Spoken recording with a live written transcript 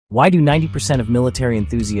Why do 90% of military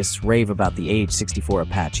enthusiasts rave about the AH-64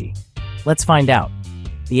 Apache? Let's find out.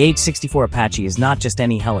 The AH-64 Apache is not just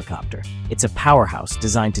any helicopter. It's a powerhouse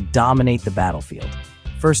designed to dominate the battlefield.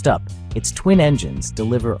 First up, its twin engines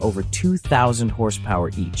deliver over 2,000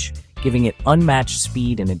 horsepower each, giving it unmatched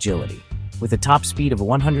speed and agility. With a top speed of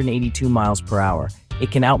 182 miles per hour,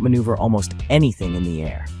 it can outmaneuver almost anything in the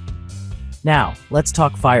air. Now, let's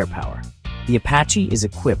talk firepower. The Apache is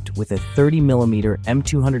equipped with a 30mm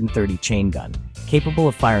M230 chain gun, capable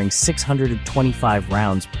of firing 625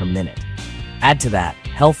 rounds per minute. Add to that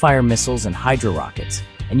Hellfire missiles and Hydra rockets,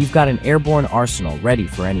 and you've got an airborne arsenal ready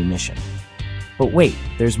for any mission. But wait,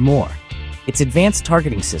 there's more. Its advanced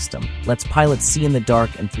targeting system lets pilots see in the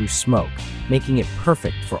dark and through smoke, making it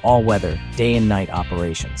perfect for all-weather, day and night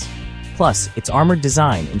operations. Plus, its armored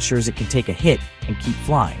design ensures it can take a hit and keep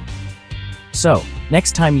flying. So,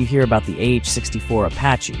 next time you hear about the AH-64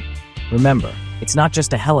 Apache, remember, it's not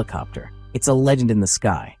just a helicopter, it's a legend in the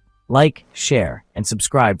sky. Like, share, and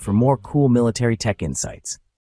subscribe for more cool military tech insights.